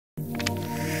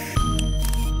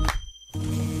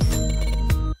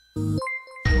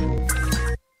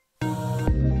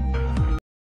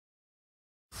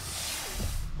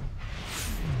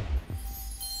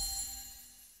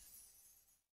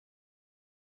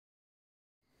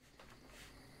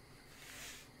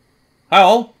Hi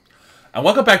all, and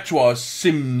welcome back to our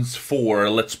Sims 4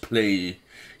 Let's Play.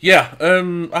 Yeah,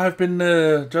 I've been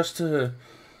just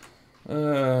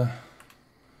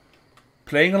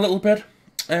playing a little bit,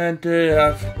 and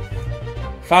I've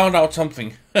found out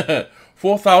something.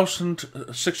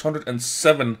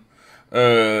 4,607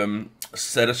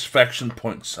 satisfaction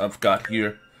points I've got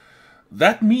here.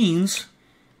 That means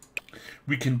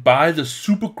we can buy the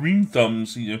super green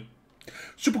thumbs here.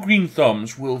 Super green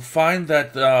thumbs will find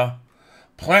that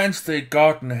plants they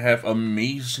garden have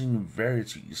amazing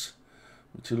varieties.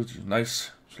 Utility, nice.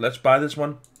 So let's buy this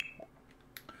one.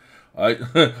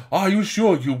 Are you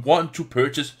sure you want to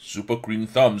purchase super green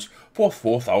thumbs for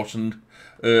 4,000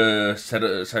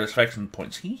 satisfaction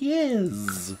points?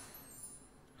 Yes.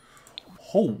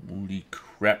 Holy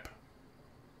crap.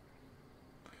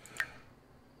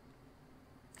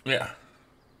 Yeah.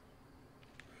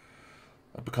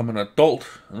 I'll become an adult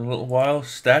in a little while.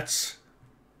 Stats.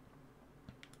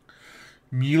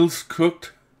 Meals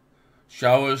cooked.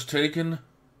 Showers taken.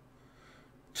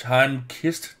 Time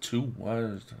kissed. 2. Why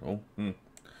is that? Oh,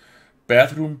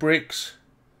 Bathroom breaks.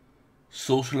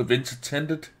 Social events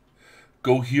attended.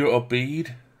 Go here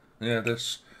obeyed. Yeah,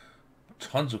 there's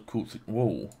tons of cool things.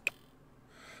 Whoa.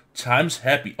 Times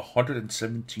happy.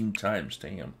 117 times.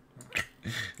 Damn.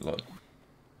 Look.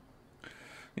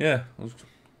 Yeah.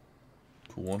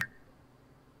 Cool one.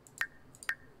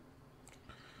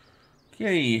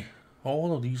 Okay.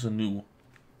 All of these are new.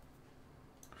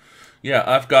 Yeah,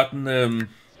 I've gotten,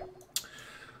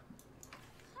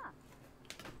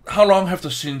 how long have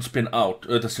the Sims been out?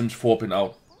 The Sims 4 been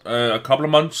out? A couple of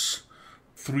months?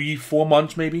 3, 4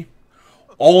 months maybe?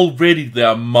 Already there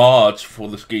are mods for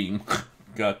this game.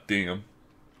 God damn.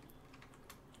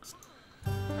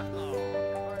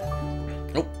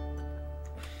 Oh.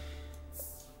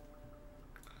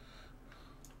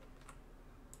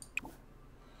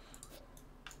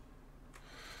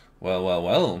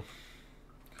 Well.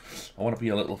 I want to be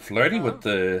a little flirty with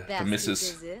the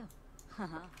missus.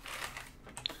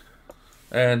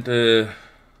 And the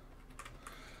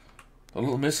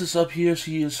little missus up here,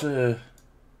 she is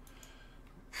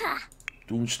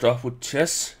doing stuff with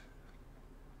chess.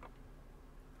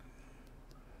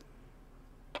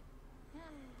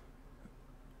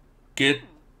 Get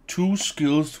 2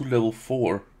 skills to level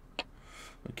 4.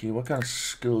 Okay, what kind of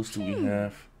skills do we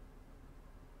have?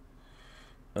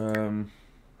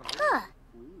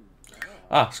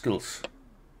 Skills.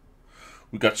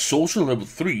 We got social level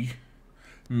 3,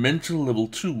 mental level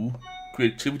 2,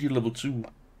 creativity level 2,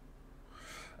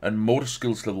 and motor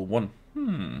skills level 1.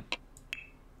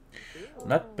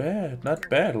 Not bad,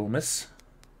 little miss.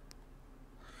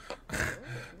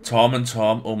 Tom and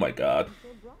Tom, oh my god.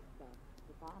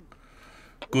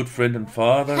 Good friend and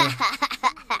father.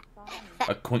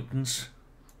 Acquaintance.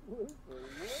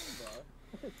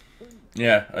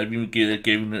 Yeah, I've even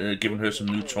given her some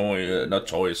new not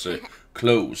toys,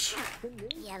 clothes.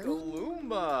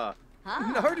 Kalumba,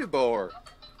 Nardibor,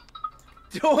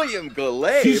 Doyam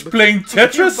Galeb. He's playing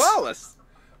Tetris?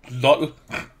 Lol.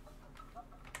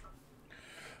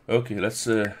 Okay, let's,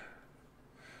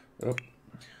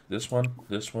 this one.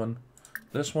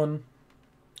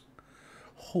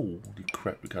 Holy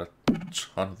crap, we got a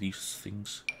ton of these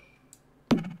things.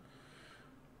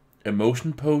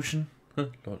 Emotion potion?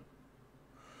 Lol.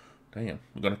 Damn,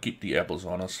 we're gonna keep the apples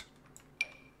on us.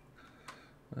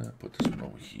 Put this one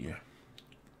over here.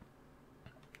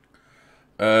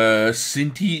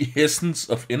 Cindy Essence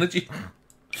of Energy.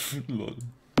 Lol.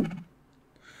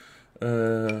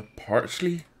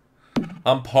 Parsley.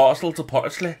 I'm partial to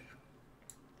parsley.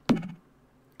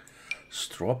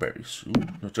 Strawberries. Ooh,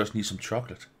 I just need some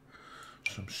chocolate.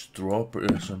 Some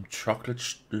chocolate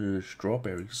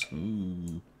strawberries.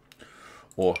 Ooh.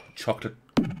 Or chocolate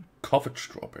covered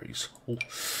strawberries. Oh,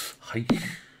 hi.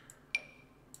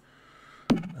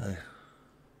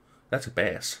 That's a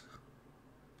bass.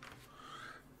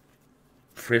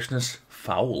 Freshness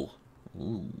foul.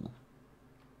 Ooh.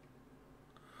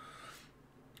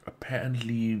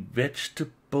 Apparently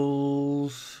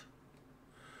vegetables.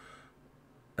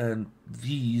 And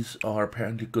these are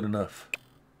apparently good enough.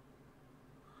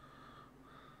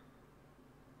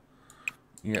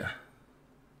 Yeah.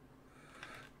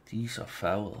 These are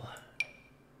foul.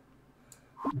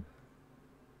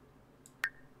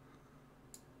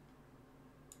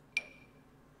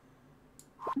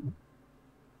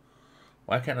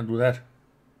 Why can't I do that?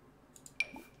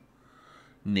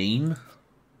 Name?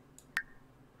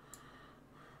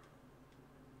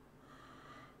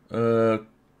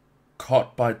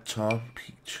 Caught by Tom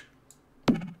Peach.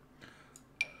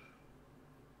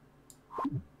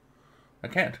 I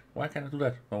can't. Why can't I do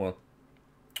that? Oh well.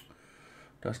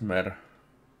 Doesn't matter.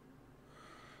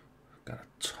 Got a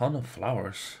ton of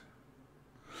flowers.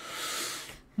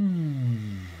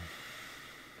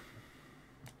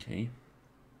 Okay.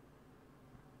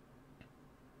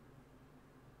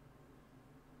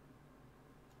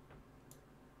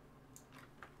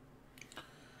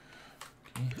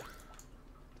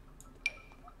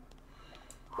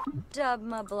 Dub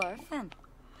my blurfin.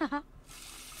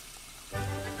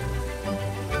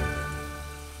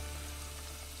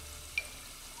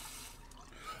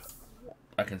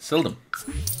 I can sell them.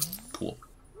 Cool.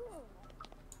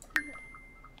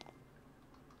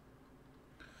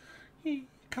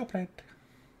 Cow plant.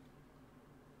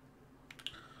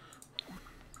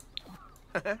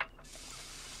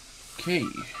 Okay.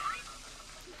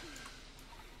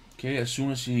 Okay, as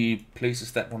soon as he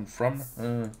places that one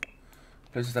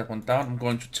places that one down, I'm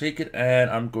going to take it and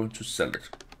I'm going to sell it.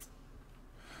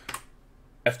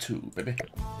 F2, baby.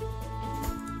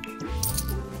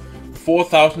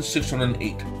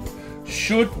 4,608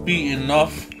 should be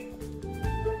enough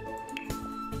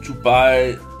to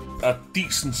buy a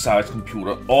decent sized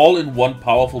computer, all in one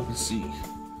powerful PC.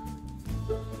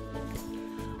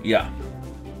 Yeah.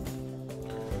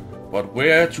 But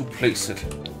where to place it?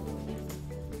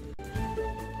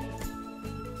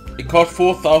 It cost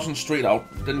 4,000 straight out,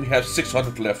 then we have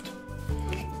 600 left.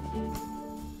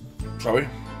 Sorry.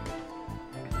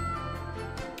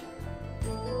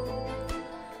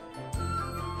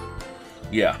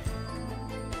 Yeah.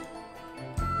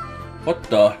 What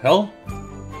the hell?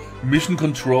 Mission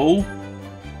control?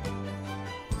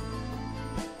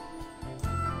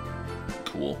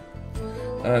 Cool.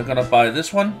 Gonna buy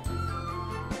this one.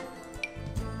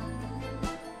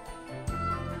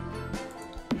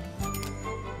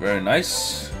 Very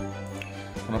nice.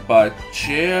 Gonna buy a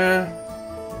chair.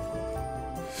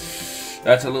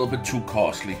 That's a little bit too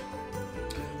costly.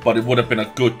 But it would have been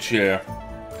a good chair.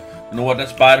 You know what?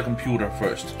 Let's buy the computer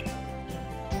first.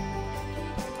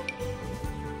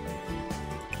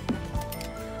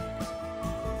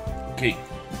 Okay.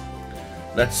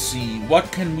 Let's see.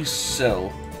 What can we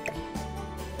sell?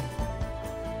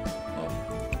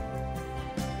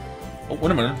 Oh,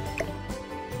 wait a minute.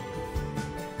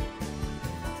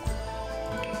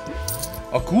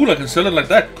 Oh, cool. I can sell it like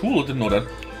that. Cool. I didn't know that.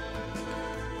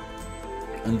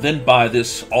 And then buy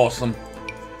this awesome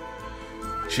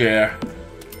chair.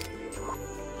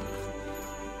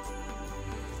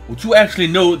 Would you actually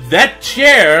know that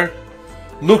chair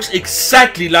looks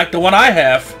exactly like the one I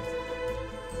have?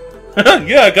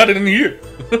 Yeah, I got it in here.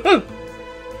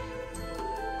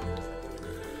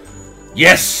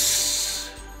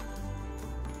 Yes!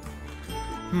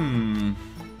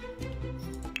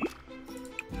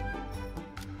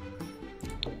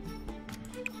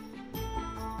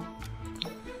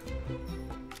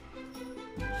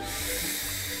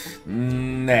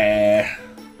 Nah.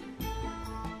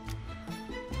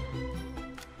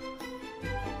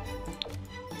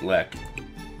 Black.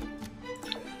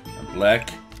 And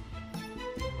black.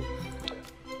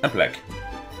 And black.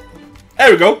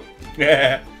 There we go.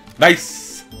 Yeah.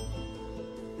 Nice.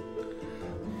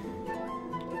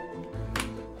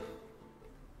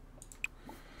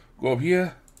 Go up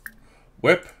here.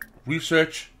 Web.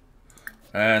 Research.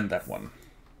 And that one.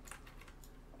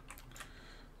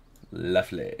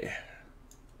 Lovely.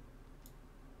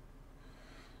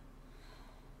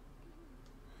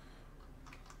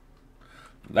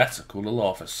 That's a cool little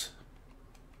office.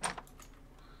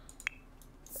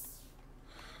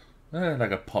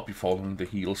 Like a puppy following the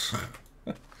heels.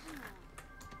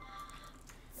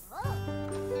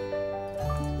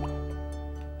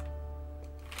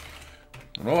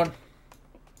 Another one.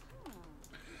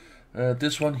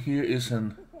 This one here is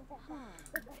an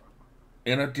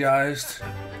energized.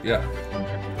 Yeah.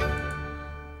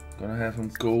 Gonna have him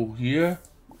go here.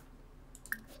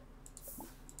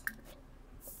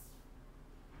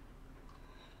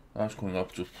 I was going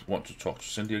up to want to talk to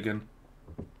Cindy again.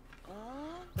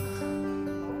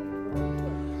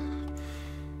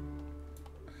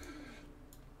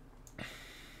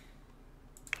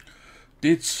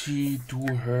 Did she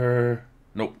do her...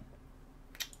 Nope.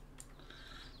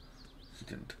 She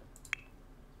didn't.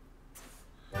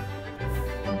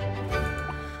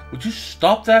 Would you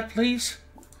stop that, please?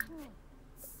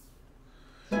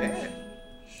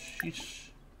 Sheesh.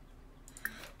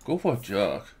 Go for a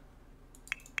jog.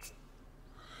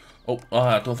 Oh,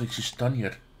 I don't think she's done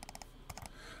yet.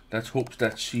 Let's hope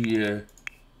that she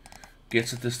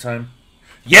gets it this time.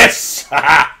 Yes!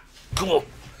 Haha! Cool!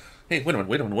 Hey, wait a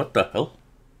minute, what the hell?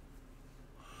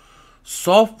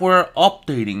 Software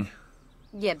updating.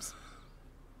 Gibbs.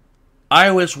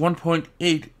 iOS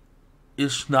 1.8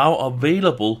 is now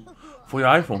available for your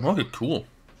iPhone. Okay, cool.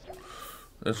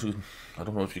 I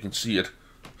don't know if you can see it.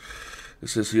 It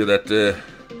says here that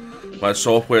my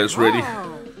software is ready.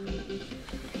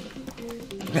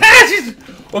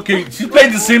 Okay, she's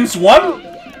playing The Sims 1?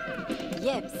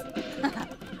 Yibs.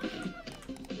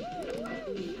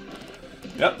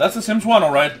 Yep, that's The Sims 1,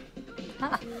 alright.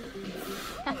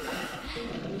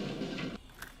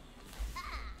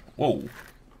 Whoa.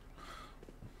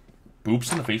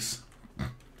 Boobs in the face.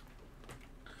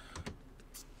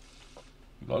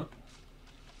 You got it?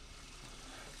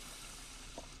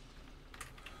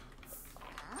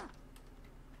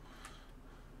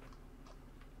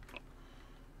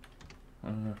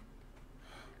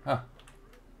 Huh.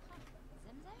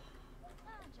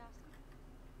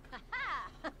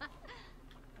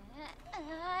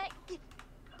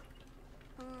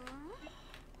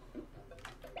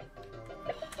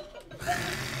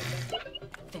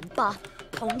 Vimpa,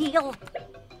 Ponyl.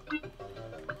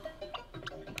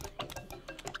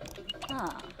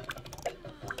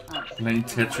 Playing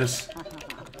Tetris.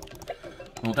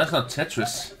 No, that's not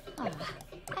Tetris.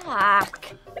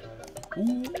 Ack.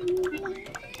 Ooh.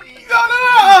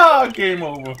 Ah, game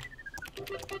over.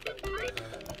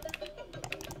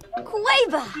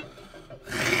 Quaver.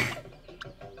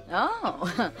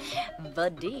 Oh,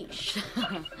 Vadish.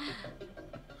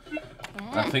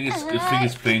 I think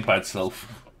it's playing by itself.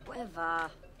 Quiver.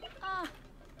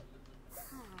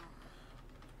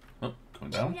 Oh,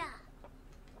 going down.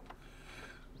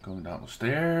 Going down the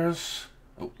stairs.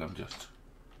 Oh, let me just.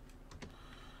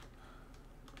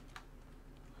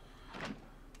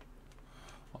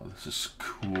 Oh, this is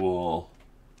cool.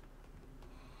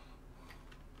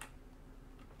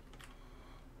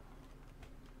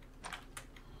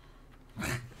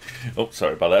 Oh,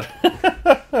 sorry about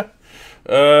that.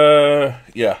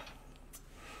 Yeah.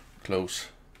 Close.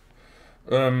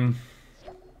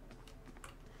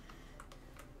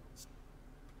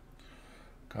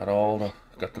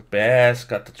 Got the bass,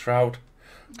 got the trout,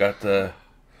 got the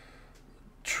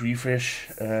tree fish,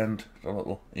 and the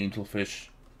little angel fish.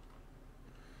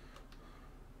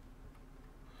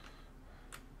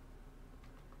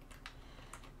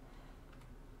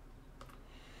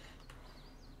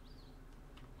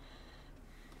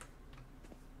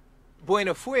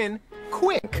 Buena Fuin,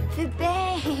 Quink.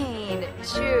 Fibane.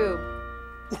 Chew.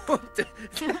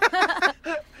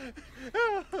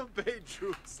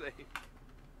 Beidru say.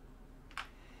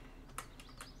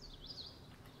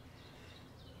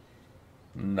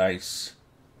 Nice.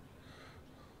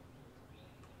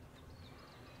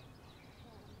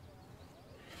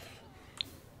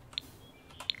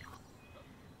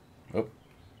 Oh.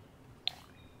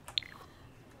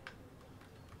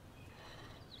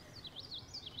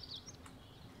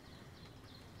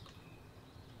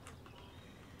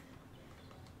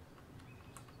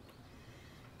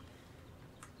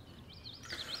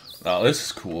 Now this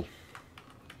is cool.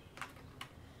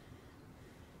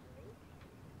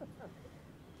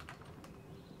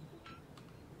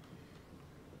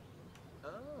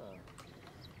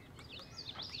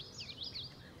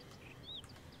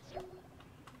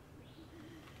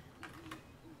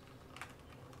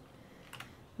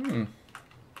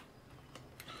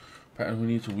 Apparently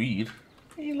we need to weed.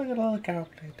 Hey, look at all the cow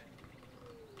plate.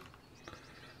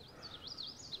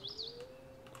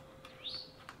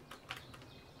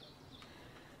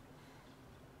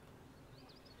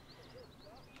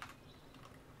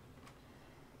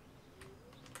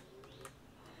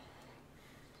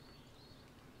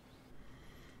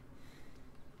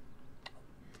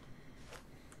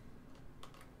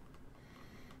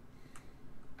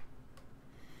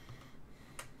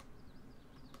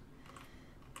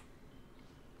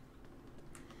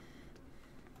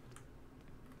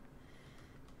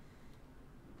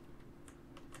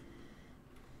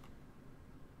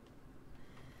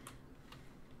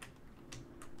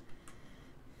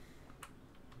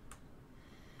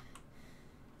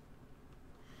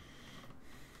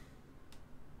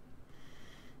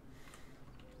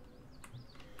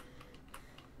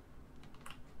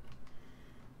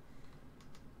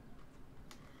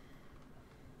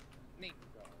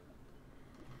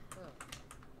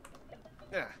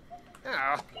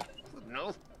 No.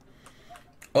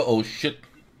 Uh-oh, shit.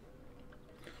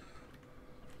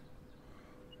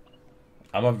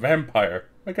 I'm a vampire.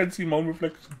 I can see my own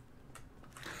reflection.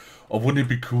 Or wouldn't it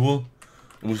be cool?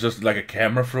 It was just like a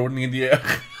camera floating in the air.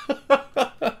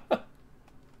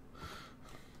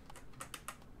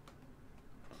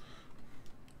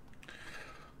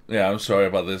 Yeah, I'm sorry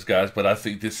about this, guys, but I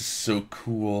think this is so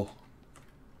cool.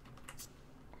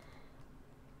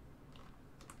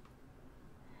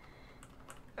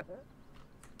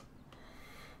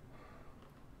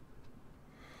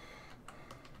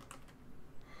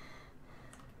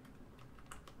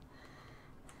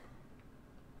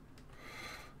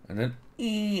 And then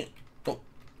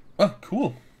oh,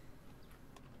 cool.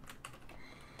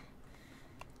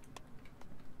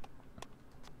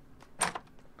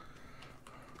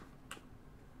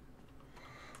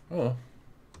 Oh.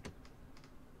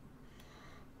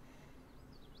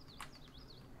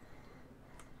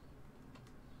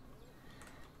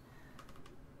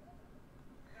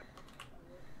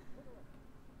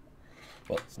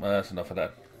 Well, that's enough of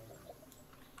that.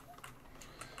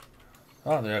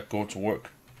 Ah, they are going to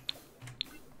work.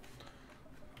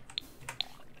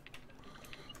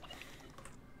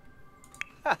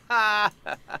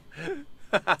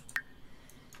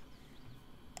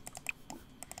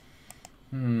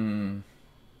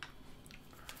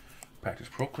 Practice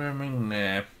programming?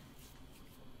 Nah.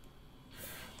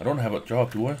 I don't have a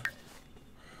job, do I?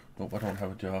 Nope, I don't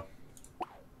have a job.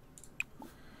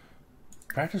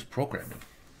 Practice programming.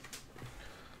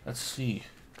 Let's see.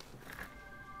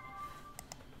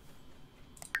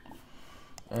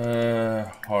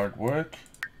 Hard work.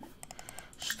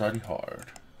 Study hard.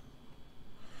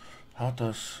 How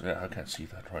does... Yeah, I can't see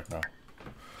that right now.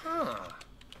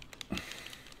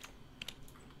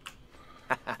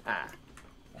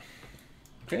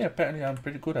 Okay, apparently I'm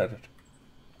pretty good at it.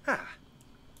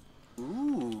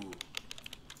 Ooh.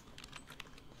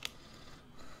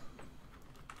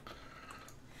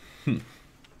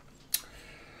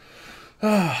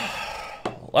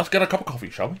 Let's get a cup of coffee,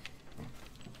 shall we?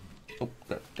 Oh,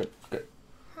 good.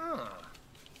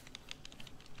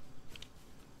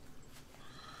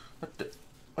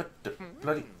 What the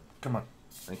bloody... Come on.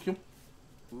 Thank you.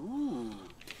 Ooh.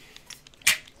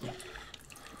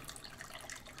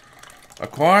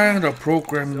 Acquiring the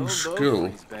programming So skill.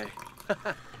 those ways,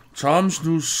 bae. Tom's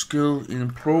new skill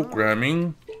in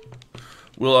programming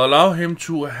will allow him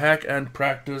to hack and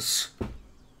practice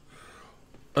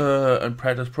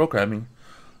programming.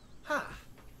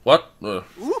 What? The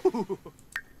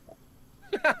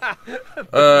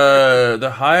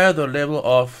higher the level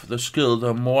of the skill,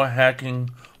 the more hacking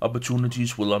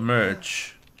opportunities will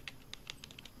emerge.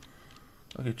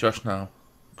 Okay, just now.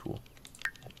 Cool.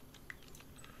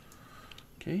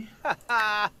 Okay.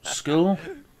 Skill.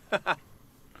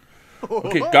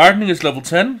 Okay, gardening is level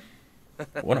 10.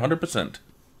 100%.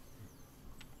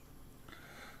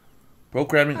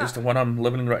 Programming is the one I'm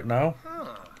leveling right now.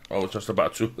 Oh, just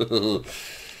about to.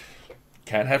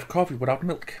 Can't have coffee without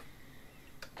milk.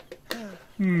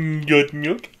 Yuk.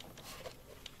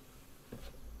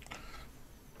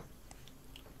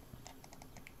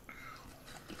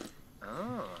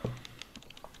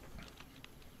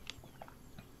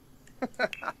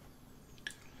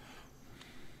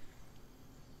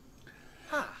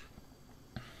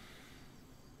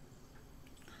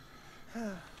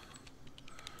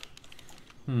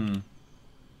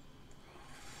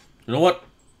 You know what?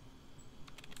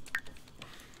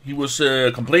 He was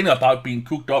complaining about being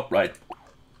cooked up, right?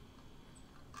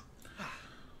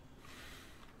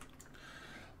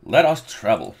 Let us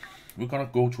travel. We're gonna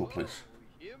go to a place.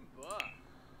 You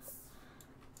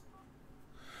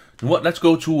know what? Let's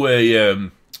go to a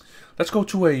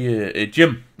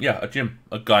gym. Yeah, a gym.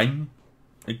 A game.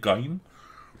 A game.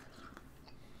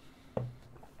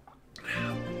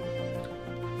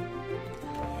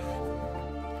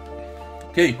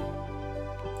 Okay.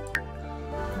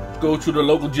 Go to the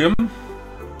local gym.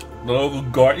 The local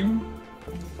garden.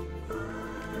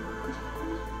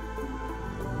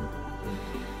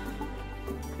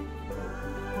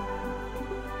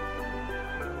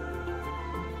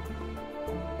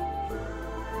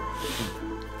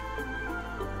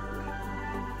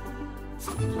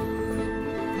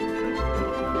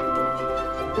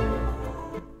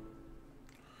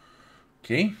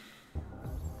 Okay.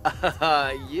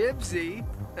 Yibsy.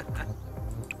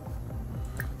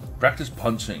 Practice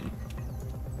punching.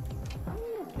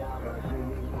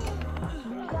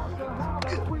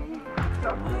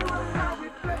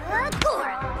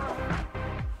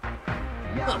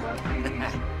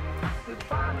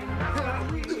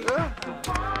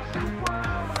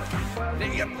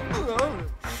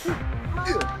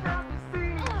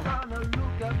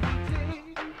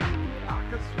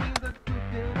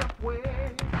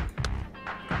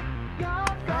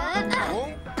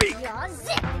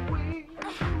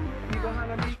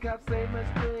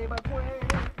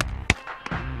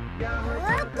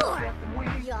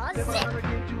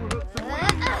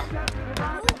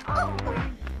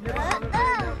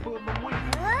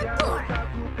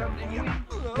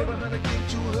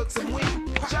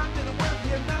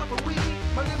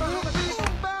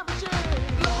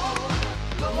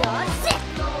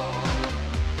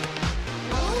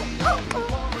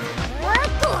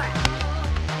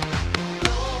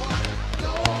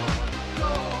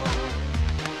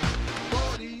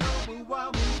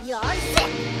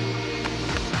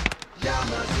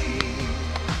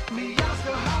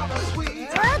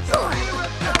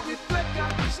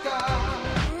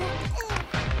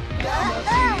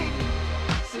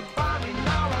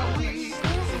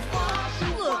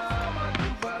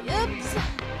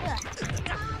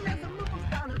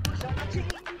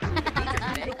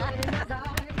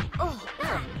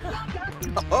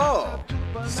 Oh,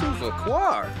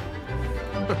 Suvaquar.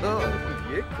 Oh,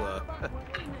 Yikla.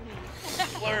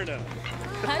 Lerna.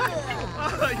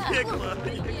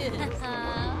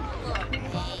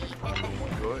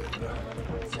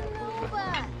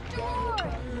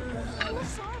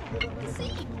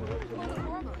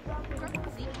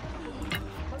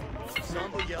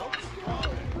 Samba yelps.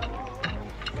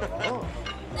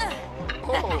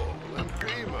 Oh,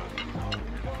 Lamprima.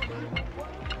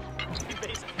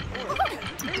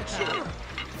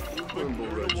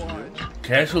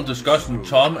 Casual discussion,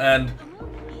 Tom and...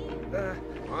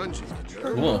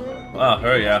 Cool. Ah,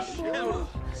 her, yeah.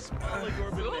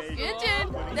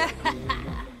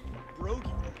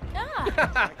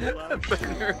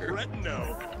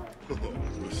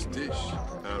 Rustish,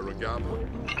 Aragama,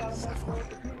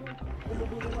 Sapphire.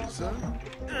 Lisa,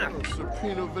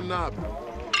 Serpino Venabi.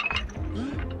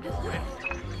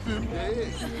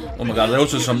 Oh my god,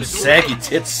 those are some saggy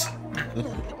tits.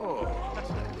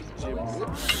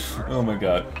 Oh my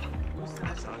god.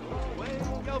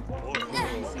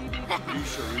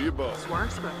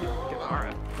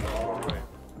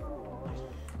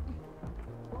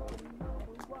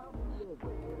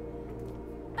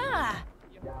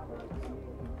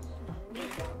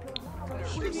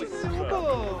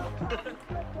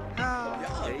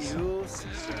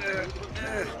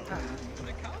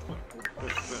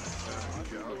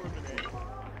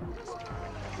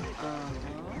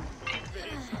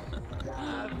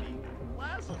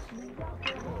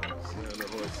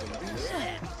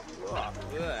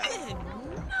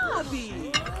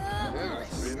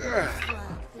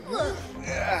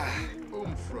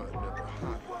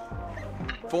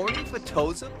 Forty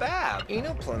Fatoza Bab.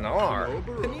 Eno Planar.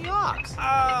 Peniox.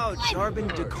 Oh, Jarbin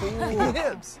Decool.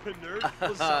 Yibs.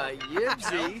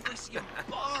 Yibsy.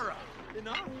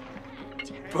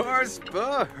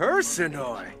 Barspa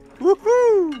Hersenoi.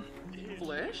 Woohoo!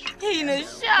 Flesh?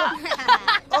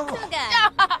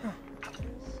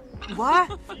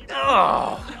 What?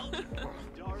 Oh.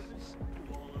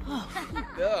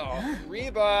 Oh,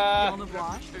 Reba.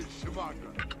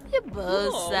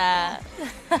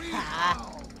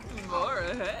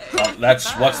 Oh, that's,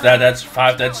 what's that? That's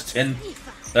 5, that's 10.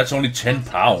 That's only 10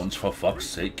 pounds, for fuck's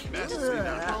sake.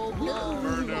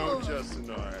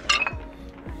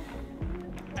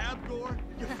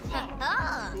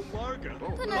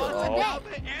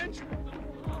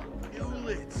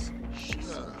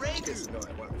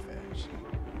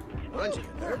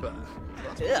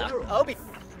 Obi.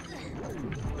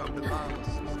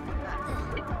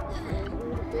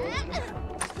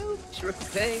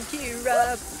 Thank you,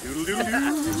 Rob.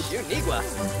 Uniqua.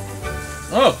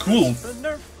 Oh, cool.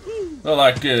 They're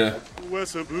like,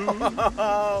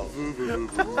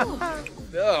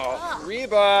 Oh,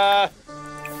 Reba.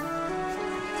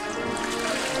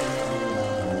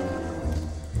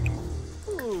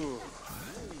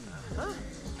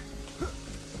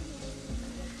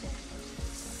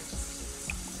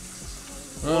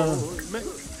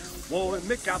 Whoa,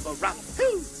 Mick got the rap.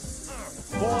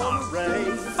 Ray.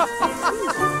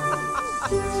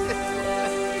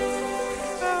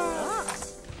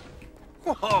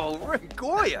 Whoa,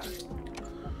 Ringoya.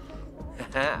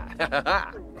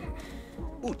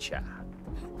 Ucha.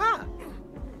 Ah.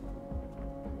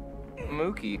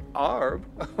 Mookie Arb.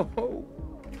 Oh.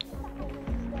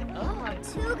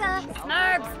 Tuga.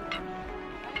 Snarbs.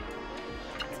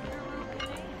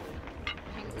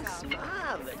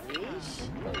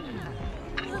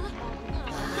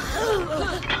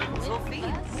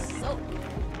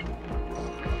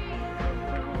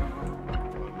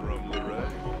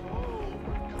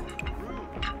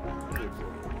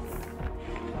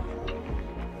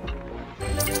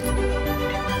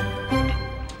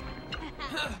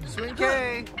 Swing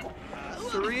K.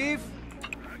 Sharif.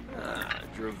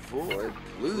 Dravor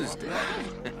Blues Day.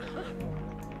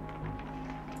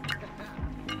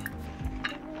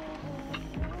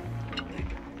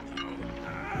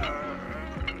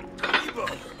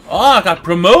 oh, I got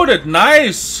promoted.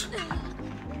 Nice.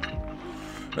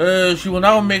 She will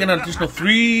now make an additional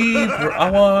 3 per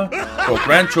hour for a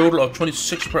grand total of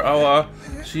 26 per hour.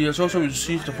 She has also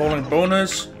received the following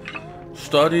bonus.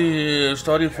 Study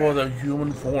for the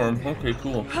human form. Okay,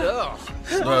 cool.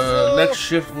 The next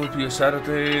shift will be a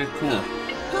Saturday. Cool.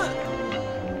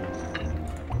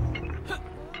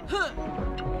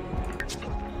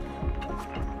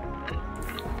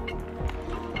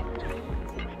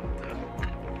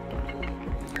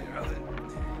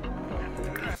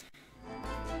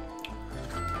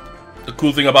 The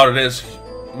cool thing about it is,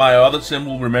 my other sim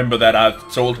will remember that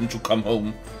I've told him to come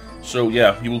home. So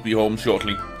yeah, he will be home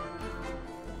shortly.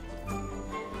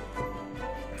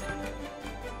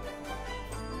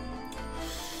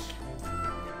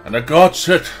 And the god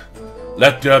said,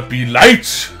 "Let there be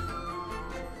light."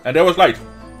 And there was light.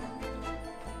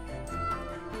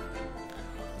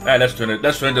 Ah, let's turn it.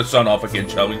 Let's turn the sun off again,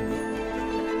 shall we?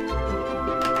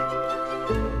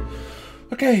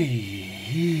 Okay.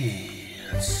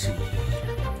 Let's see.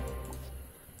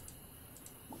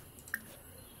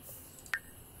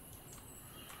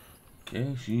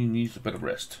 Okay, she needs a bit of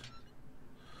rest.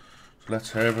 So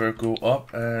let's have her go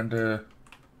up and.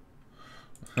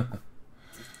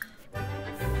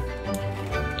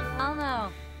 I'll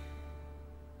know.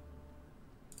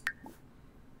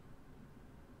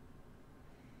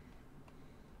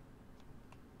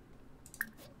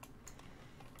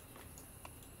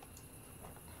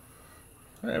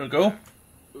 There we go.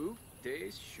 Oop,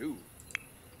 des shoe.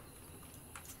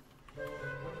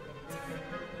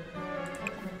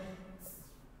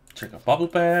 Take a bubble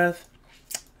bath.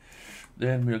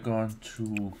 Then we're going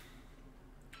to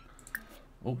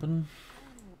open.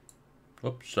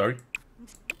 Oops, sorry.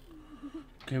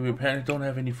 Okay, we apparently don't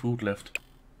have any food left.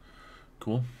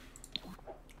 Cool.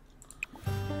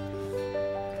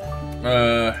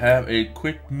 Have a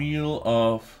quick meal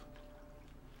of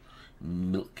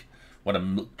milk. What a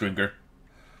milk drinker.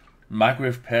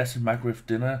 Microwave passy, microwave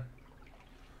dinner.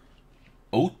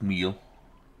 Oatmeal.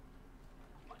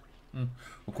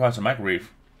 Requires a microwave.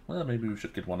 Well, maybe we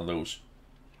should get one of those.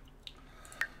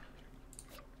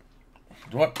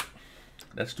 What?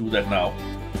 Let's do that now.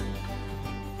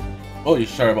 Oh, yeah,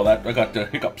 sorry about that. I got the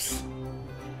hiccups.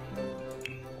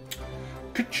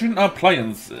 Kitchen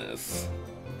appliances.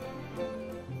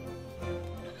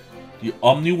 The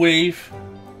Omniwave.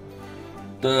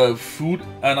 The food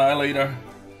annihilator.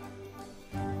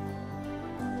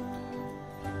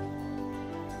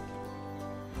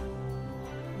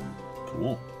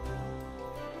 Cool.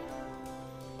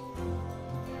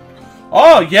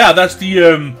 Oh yeah, that's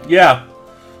the yeah.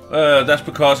 That's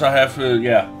because I have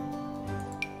yeah.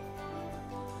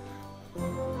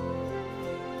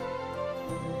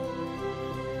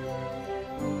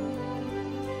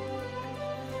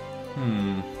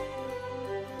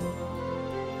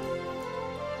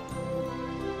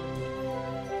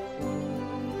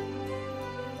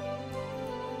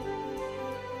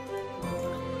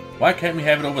 Why can't we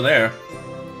have it over there?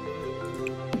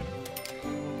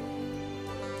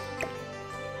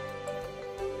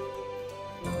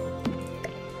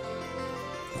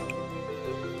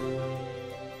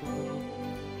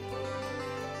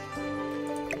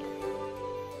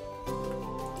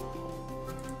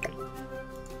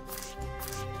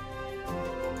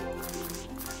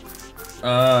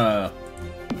 Ah.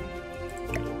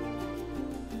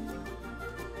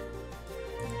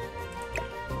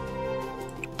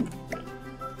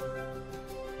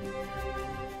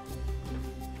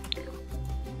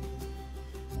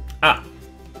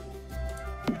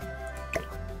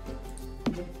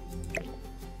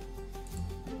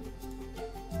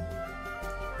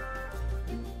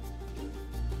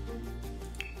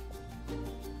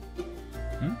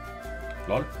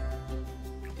 Lol.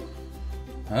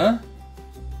 Huh?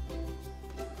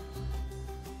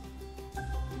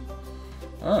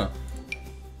 Ah.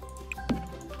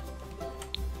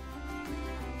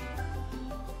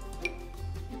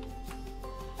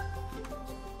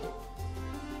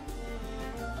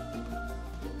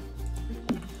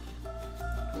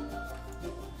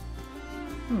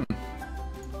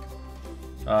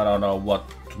 I don't know what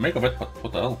to make of it, but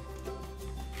what the hell?